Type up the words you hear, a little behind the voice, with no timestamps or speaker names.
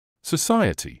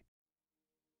Society.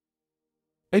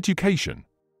 Education.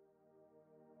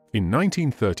 In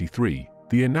 1933,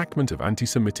 the enactment of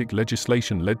anti-Semitic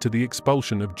legislation led to the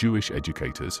expulsion of Jewish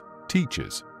educators,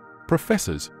 teachers,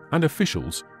 professors, and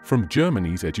officials from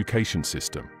Germany's education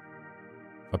system.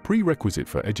 A prerequisite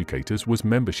for educators was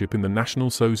membership in the National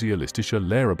Sozialistische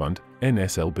Lehrerbund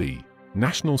 (NSLB).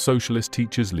 National Socialist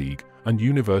Teachers League and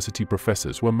university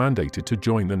professors were mandated to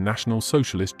join the National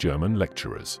Socialist German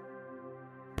lecturers.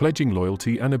 Pledging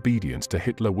loyalty and obedience to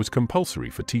Hitler was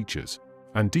compulsory for teachers,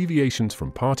 and deviations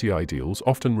from party ideals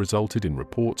often resulted in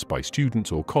reports by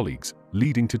students or colleagues,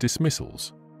 leading to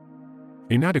dismissals.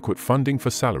 Inadequate funding for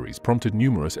salaries prompted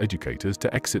numerous educators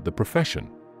to exit the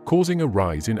profession, causing a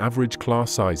rise in average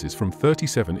class sizes from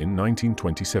 37 in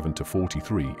 1927 to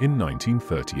 43 in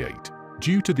 1938,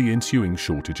 due to the ensuing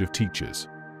shortage of teachers.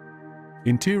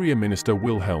 Interior Minister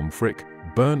Wilhelm Frick,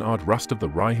 Bernhard Rust of the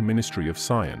Reich Ministry of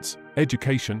Science,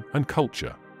 Education and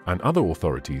Culture, and other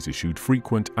authorities issued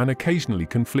frequent and occasionally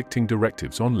conflicting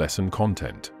directives on lesson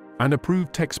content, and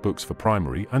approved textbooks for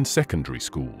primary and secondary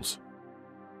schools.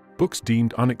 Books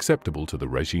deemed unacceptable to the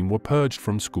regime were purged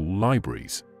from school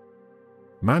libraries.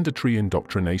 Mandatory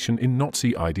indoctrination in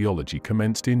Nazi ideology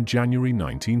commenced in January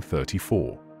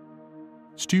 1934.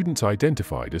 Students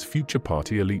identified as future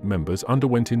party elite members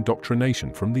underwent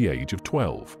indoctrination from the age of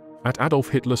 12 at Adolf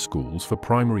Hitler schools for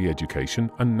primary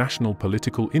education and National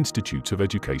Political Institutes of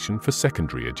Education for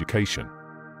secondary education.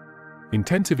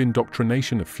 Intensive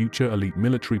indoctrination of future elite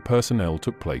military personnel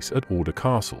took place at order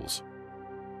castles.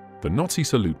 The Nazi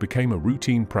salute became a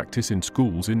routine practice in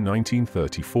schools in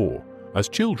 1934, as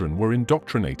children were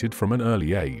indoctrinated from an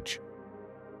early age.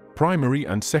 Primary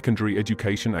and secondary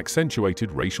education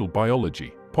accentuated racial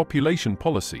biology, population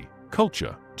policy,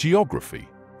 culture, geography,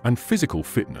 and physical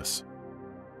fitness.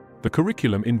 The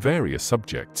curriculum in various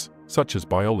subjects, such as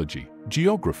biology,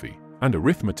 geography, and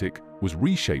arithmetic, was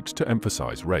reshaped to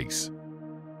emphasize race.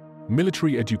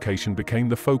 Military education became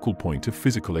the focal point of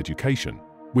physical education,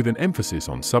 with an emphasis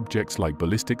on subjects like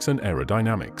ballistics and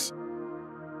aerodynamics.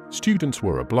 Students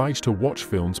were obliged to watch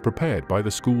films prepared by the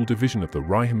school division of the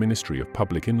Reich Ministry of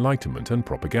Public Enlightenment and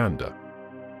Propaganda.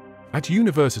 At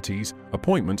universities,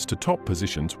 appointments to top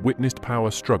positions witnessed power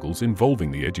struggles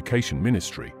involving the Education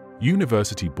Ministry,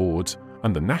 university boards,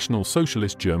 and the National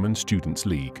Socialist German Students'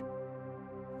 League.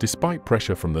 Despite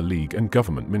pressure from the League and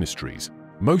government ministries,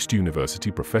 most university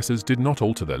professors did not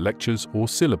alter their lectures or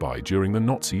syllabi during the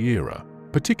Nazi era,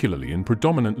 particularly in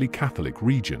predominantly Catholic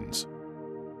regions.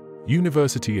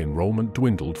 University enrollment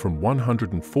dwindled from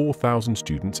 104,000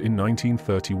 students in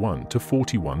 1931 to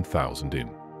 41,000 in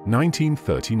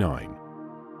 1939.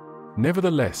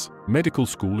 Nevertheless, medical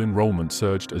school enrollment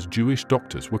surged as Jewish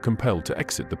doctors were compelled to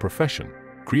exit the profession,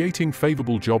 creating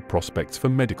favorable job prospects for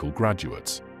medical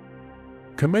graduates.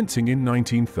 Commencing in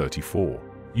 1934,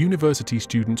 university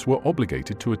students were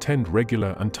obligated to attend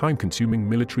regular and time-consuming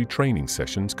military training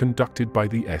sessions conducted by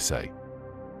the SA.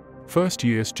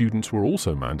 First-year students were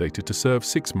also mandated to serve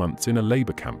 6 months in a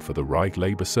labor camp for the Reich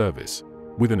Labor Service,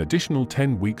 with an additional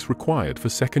 10 weeks required for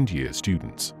second-year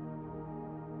students.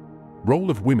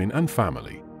 Role of women and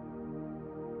family.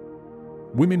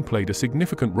 Women played a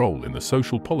significant role in the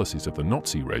social policies of the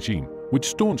Nazi regime, which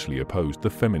staunchly opposed the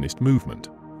feminist movement,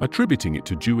 attributing it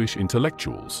to Jewish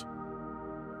intellectuals.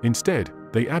 Instead,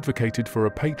 they advocated for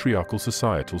a patriarchal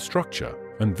societal structure,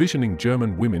 envisioning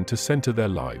German women to center their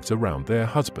lives around their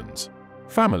husbands,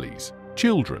 families,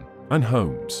 children, and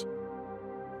homes.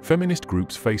 Feminist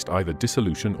groups faced either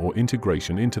dissolution or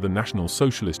integration into the National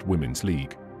Socialist Women's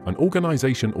League, an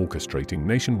organization orchestrating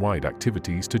nationwide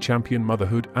activities to champion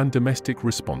motherhood and domestic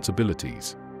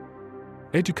responsibilities.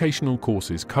 Educational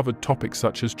courses covered topics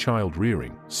such as child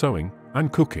rearing, sewing,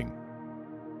 and cooking.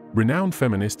 Renowned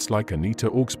feminists like Anita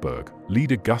Augsburg,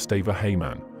 Lida Gustava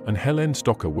Heymann, and Helene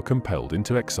Stocker were compelled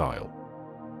into exile.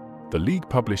 The League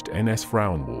published NS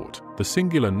Frauenwort, the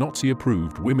singular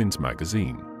Nazi-approved women's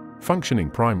magazine,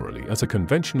 functioning primarily as a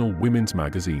conventional women's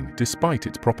magazine despite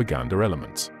its propaganda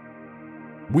elements.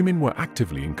 Women were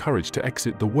actively encouraged to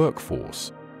exit the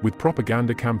workforce, with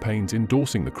propaganda campaigns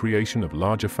endorsing the creation of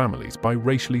larger families by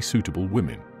racially suitable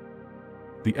women.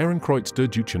 The Ehrenkreuz der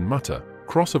Deutschen Mutter,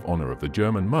 Cross of Honor of the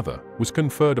German Mother, was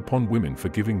conferred upon women for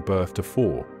giving birth to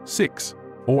 4, 6,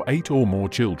 or 8 or more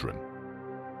children.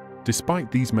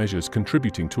 Despite these measures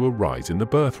contributing to a rise in the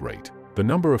birth rate, the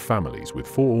number of families with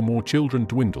 4 or more children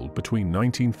dwindled between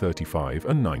 1935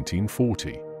 and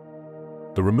 1940.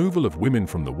 The removal of women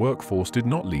from the workforce did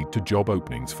not lead to job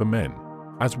openings for men,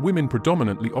 as women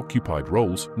predominantly occupied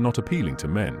roles not appealing to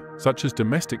men, such as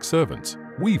domestic servants,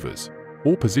 weavers,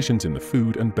 or positions in the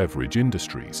food and beverage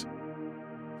industries.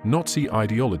 Nazi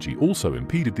ideology also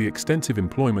impeded the extensive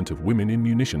employment of women in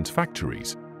munitions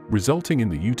factories, resulting in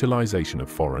the utilization of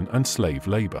foreign and slave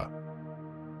labor.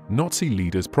 Nazi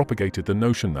leaders propagated the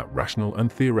notion that rational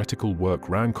and theoretical work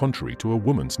ran contrary to a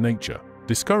woman's nature,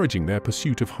 discouraging their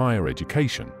pursuit of higher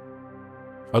education.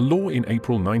 A law in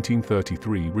April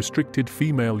 1933 restricted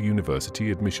female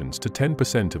university admissions to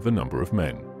 10% of the number of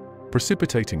men,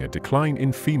 precipitating a decline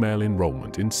in female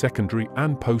enrollment in secondary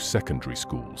and post-secondary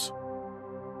schools.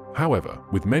 However,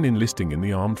 with men enlisting in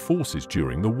the armed forces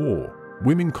during the war,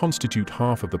 women constitute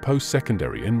half of the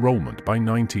post-secondary enrollment by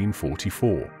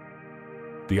 1944.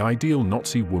 The ideal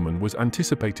Nazi woman was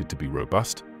anticipated to be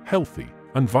robust, healthy,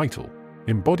 and vital,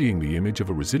 embodying the image of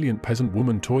a resilient peasant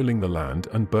woman toiling the land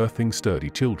and birthing sturdy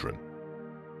children.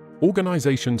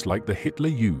 Organizations like the Hitler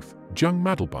Youth, Jung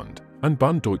Madelbund, and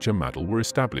Bund Deutscher Madel were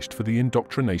established for the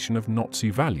indoctrination of Nazi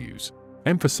values,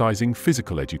 emphasizing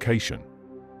physical education.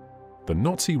 The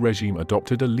Nazi regime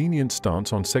adopted a lenient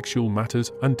stance on sexual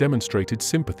matters and demonstrated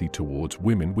sympathy towards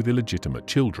women with illegitimate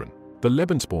children. The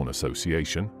Lebensborn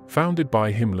Association, founded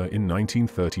by Himmler in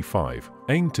 1935,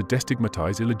 aimed to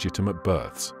destigmatize illegitimate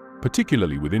births,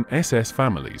 particularly within SS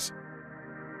families.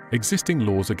 Existing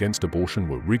laws against abortion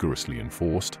were rigorously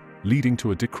enforced, leading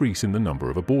to a decrease in the number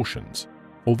of abortions,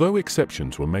 although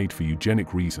exceptions were made for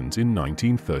eugenic reasons in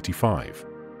 1935.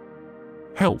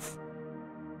 Health.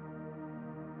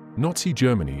 Nazi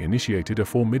Germany initiated a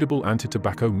formidable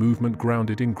anti-tobacco movement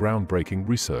grounded in groundbreaking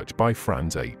research by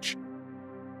Franz H.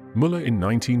 Müller in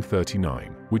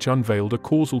 1939, which unveiled a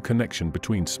causal connection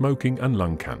between smoking and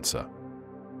lung cancer.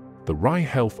 The Reich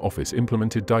Health Office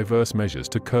implemented diverse measures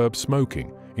to curb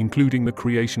smoking, including the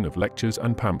creation of lectures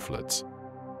and pamphlets.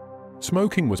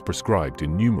 Smoking was prescribed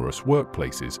in numerous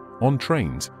workplaces, on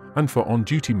trains, and for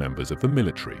on-duty members of the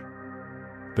military.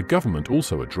 The government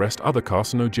also addressed other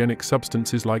carcinogenic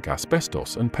substances like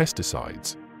asbestos and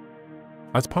pesticides.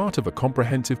 As part of a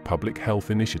comprehensive public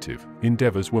health initiative,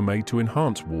 endeavors were made to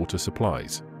enhance water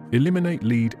supplies, eliminate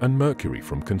lead and mercury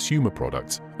from consumer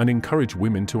products, and encourage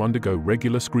women to undergo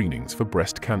regular screenings for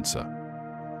breast cancer.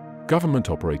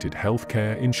 Government-operated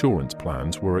healthcare insurance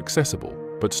plans were accessible,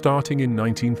 but starting in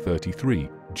 1933,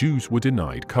 Jews were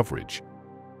denied coverage.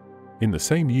 In the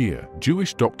same year,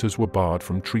 Jewish doctors were barred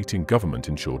from treating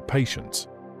government-insured patients.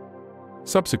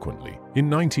 Subsequently, in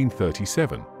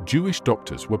 1937, Jewish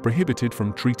doctors were prohibited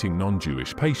from treating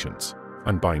non-Jewish patients,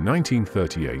 and by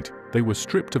 1938, they were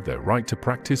stripped of their right to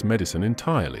practice medicine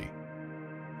entirely.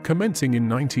 Commencing in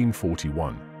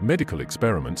 1941, medical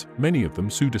experiments, many of them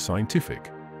pseudoscientific,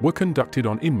 were conducted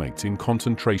on inmates in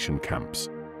concentration camps.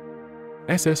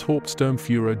 SS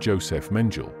Hauptsturmführer Josef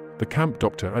Mengele, the camp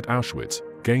doctor at Auschwitz,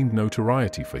 gained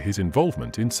notoriety for his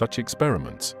involvement in such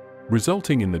experiments,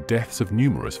 resulting in the deaths of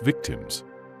numerous victims.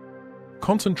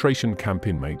 Concentration camp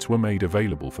inmates were made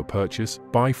available for purchase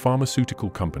by pharmaceutical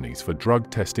companies for drug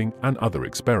testing and other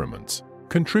experiments,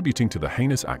 contributing to the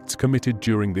heinous acts committed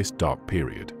during this dark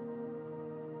period.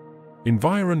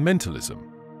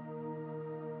 Environmentalism.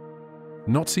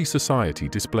 Nazi society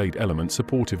displayed elements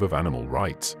supportive of animal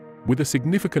rights, with a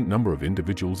significant number of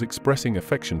individuals expressing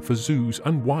affection for zoos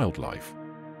and wildlife.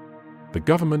 The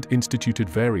government instituted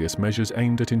various measures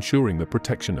aimed at ensuring the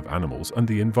protection of animals and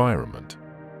the environment.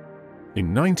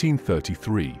 In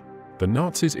 1933, the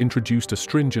Nazis introduced a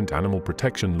stringent animal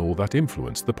protection law that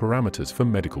influenced the parameters for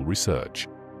medical research.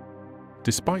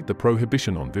 Despite the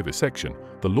prohibition on vivisection,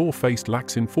 the law faced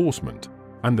lax enforcement,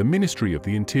 and the Ministry of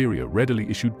the Interior readily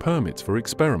issued permits for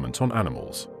experiments on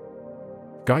animals.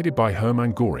 Guided by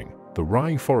Hermann Göring, the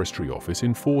Reich Forestry Office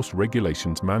enforced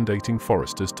regulations mandating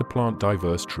foresters to plant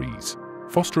diverse trees,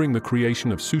 fostering the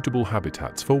creation of suitable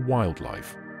habitats for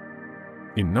wildlife.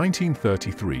 In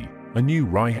 1933, a new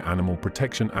Reich Animal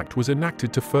Protection Act was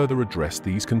enacted to further address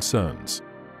these concerns.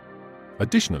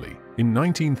 Additionally, in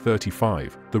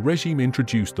 1935, the regime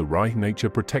introduced the Reich Nature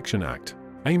Protection Act,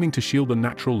 aiming to shield the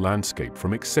natural landscape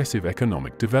from excessive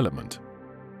economic development.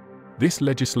 This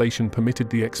legislation permitted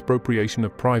the expropriation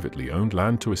of privately owned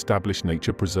land to establish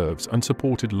nature preserves and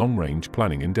supported long-range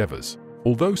planning endeavors.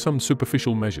 Although some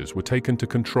superficial measures were taken to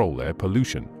control air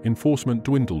pollution, enforcement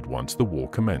dwindled once the war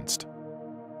commenced.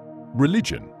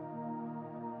 Religion.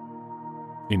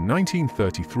 In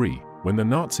 1933, when the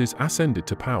Nazis ascended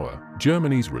to power,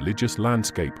 Germany's religious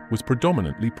landscape was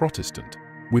predominantly Protestant,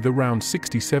 with around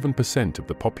 67% of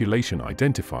the population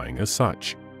identifying as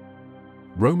such.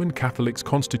 Roman Catholics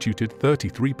constituted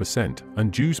 33%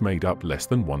 and Jews made up less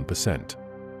than 1%.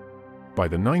 By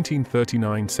the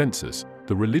 1939 census,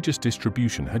 the religious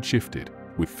distribution had shifted,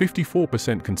 with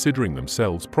 54% considering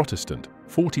themselves Protestant,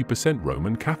 40%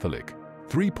 Roman Catholic,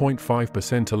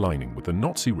 3.5% aligning with the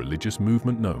Nazi religious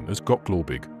movement known as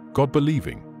Gottgläubig,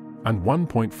 God-believing, and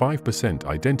 1.5%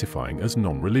 identifying as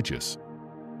non-religious.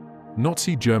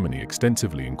 Nazi Germany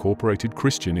extensively incorporated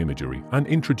Christian imagery and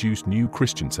introduced new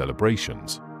Christian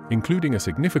celebrations, including a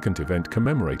significant event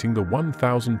commemorating the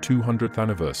 1200th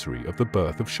anniversary of the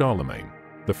birth of Charlemagne,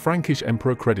 the Frankish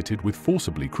emperor credited with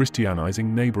forcibly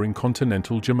Christianizing neighboring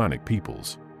continental Germanic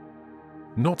peoples.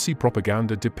 Nazi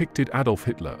propaganda depicted Adolf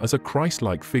Hitler as a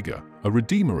Christ-like figure, a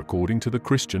redeemer according to the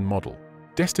Christian model,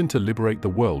 destined to liberate the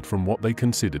world from what they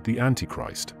considered the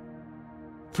Antichrist.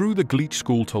 Through the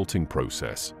Gleichschaltung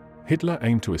process, Hitler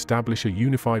aimed to establish a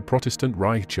unified Protestant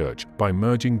Reich Church by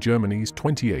merging Germany's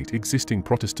 28 existing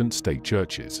Protestant state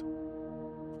churches.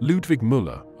 Ludwig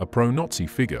Müller, a pro-Nazi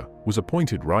figure, was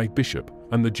appointed Reich bishop,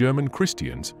 and the German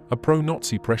Christians, a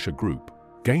pro-Nazi pressure group,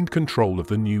 gained control of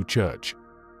the new church.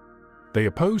 They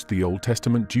opposed the Old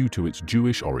Testament due to its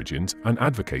Jewish origins and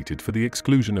advocated for the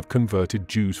exclusion of converted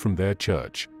Jews from their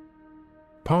church.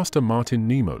 Pastor Martin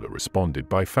Niemöller responded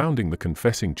by founding the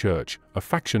Confessing Church, a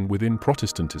faction within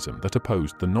Protestantism that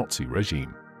opposed the Nazi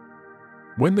regime.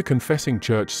 When the Confessing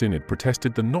Church Synod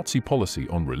protested the Nazi policy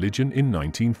on religion in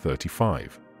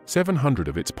 1935, 700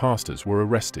 of its pastors were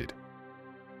arrested.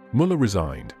 Müller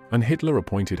resigned, and Hitler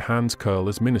appointed Hans Kerl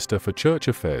as Minister for Church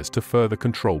Affairs to further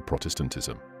control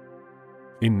Protestantism.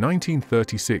 In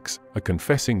 1936, a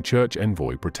Confessing Church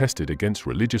envoy protested against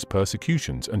religious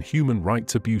persecutions and human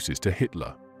rights abuses to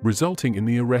Hitler, resulting in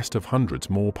the arrest of hundreds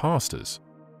more pastors.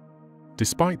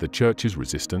 Despite the church's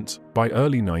resistance, by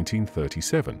early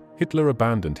 1937, Hitler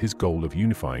abandoned his goal of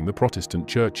unifying the Protestant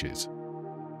churches.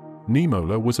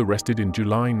 Niemöller was arrested in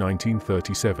July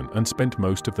 1937 and spent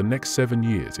most of the next 7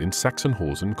 years in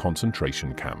Sachsenhausen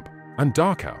concentration camp and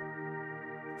Dachau.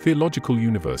 Theological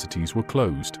universities were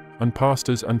closed, and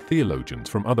pastors and theologians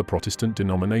from other Protestant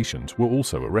denominations were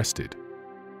also arrested.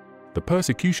 The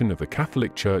persecution of the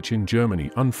Catholic Church in Germany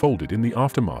unfolded in the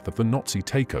aftermath of the Nazi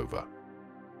takeover.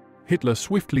 Hitler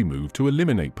swiftly moved to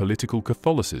eliminate political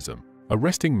Catholicism,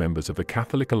 arresting members of the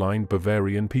Catholic-aligned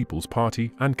Bavarian People's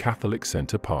Party and Catholic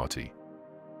Center Party.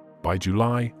 By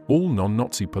July, all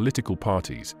non-Nazi political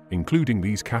parties, including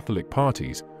these Catholic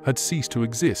parties, had ceased to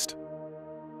exist.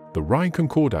 The Rhine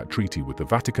Concordat Treaty with the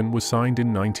Vatican was signed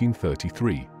in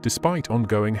 1933, despite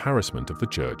ongoing harassment of the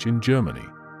Church in Germany.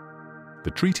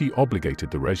 The treaty obligated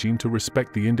the regime to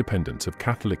respect the independence of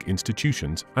Catholic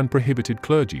institutions and prohibited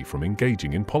clergy from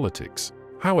engaging in politics.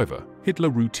 However, Hitler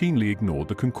routinely ignored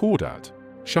the Concordat,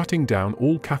 shutting down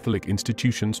all Catholic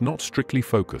institutions not strictly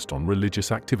focused on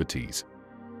religious activities.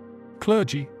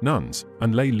 Clergy, nuns,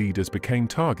 and lay leaders became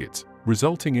targets,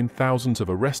 resulting in thousands of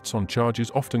arrests on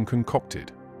charges often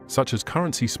concocted, such as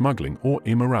currency smuggling or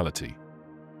immorality.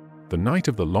 The Night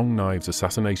of the Long Knives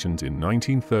assassinations in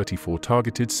 1934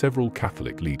 targeted several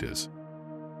Catholic leaders.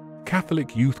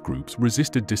 Catholic youth groups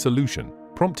resisted dissolution,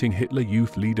 prompting Hitler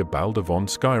Youth leader Baldur von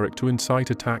Skyrek to incite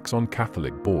attacks on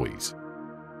Catholic boys.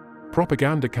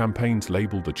 Propaganda campaigns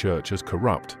labeled the church as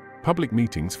corrupt, public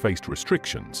meetings faced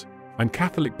restrictions, and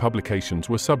Catholic publications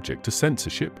were subject to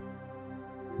censorship.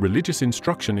 Religious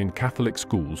instruction in Catholic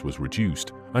schools was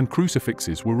reduced, and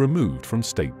crucifixes were removed from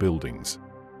state buildings.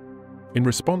 In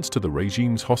response to the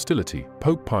regime's hostility,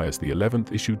 Pope Pius XI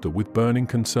issued the With Burning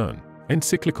Concern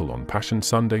encyclical on Passion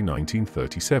Sunday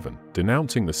 1937,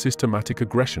 denouncing the systematic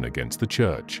aggression against the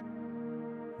Church.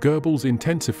 Goebbels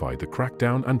intensified the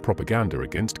crackdown and propaganda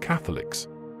against Catholics.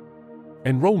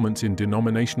 Enrollments in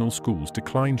denominational schools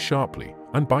declined sharply,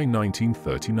 and by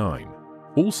 1939,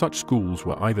 all such schools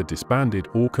were either disbanded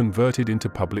or converted into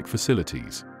public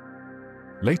facilities.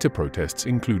 Later protests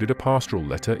included a pastoral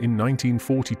letter in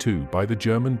 1942 by the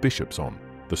German bishops on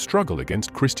the struggle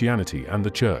against Christianity and the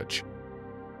Church.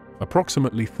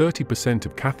 Approximately 30%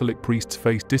 of Catholic priests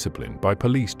faced discipline by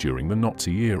police during the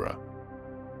Nazi era.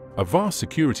 A vast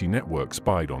security network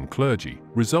spied on clergy,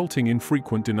 resulting in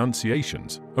frequent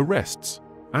denunciations, arrests,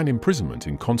 and imprisonment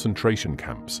in concentration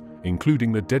camps,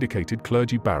 including the dedicated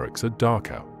clergy barracks at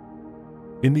Dachau.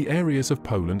 In the areas of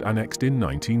Poland annexed in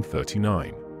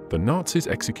 1939, the Nazis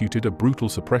executed a brutal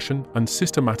suppression and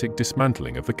systematic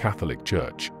dismantling of the Catholic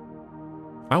Church.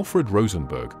 Alfred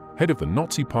Rosenberg, head of the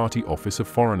Nazi Party Office of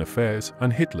Foreign Affairs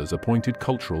and Hitler's appointed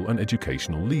cultural and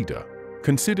educational leader,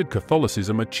 considered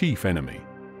Catholicism a chief enemy.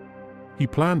 He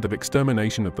planned the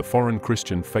extermination of the foreign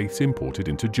Christian faiths imported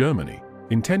into Germany,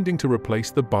 intending to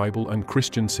replace the Bible and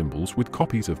Christian symbols with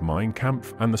copies of Mein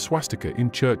Kampf and the swastika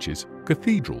in churches,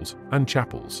 cathedrals, and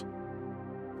chapels.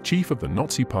 Chief of the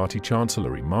Nazi Party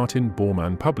Chancellery Martin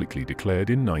Bormann publicly declared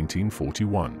in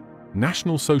 1941,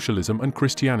 "National Socialism and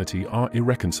Christianity are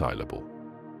irreconcilable."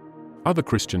 Other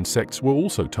Christian sects were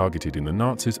also targeted in the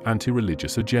Nazis'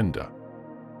 anti-religious agenda.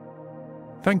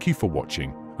 Thank you for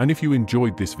watching, and if you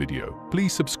enjoyed this video,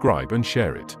 please subscribe and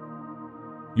share it.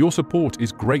 Your support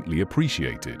is greatly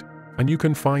appreciated, and you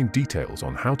can find details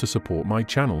on how to support my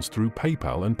channels through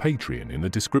PayPal and Patreon in the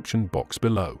description box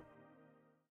below.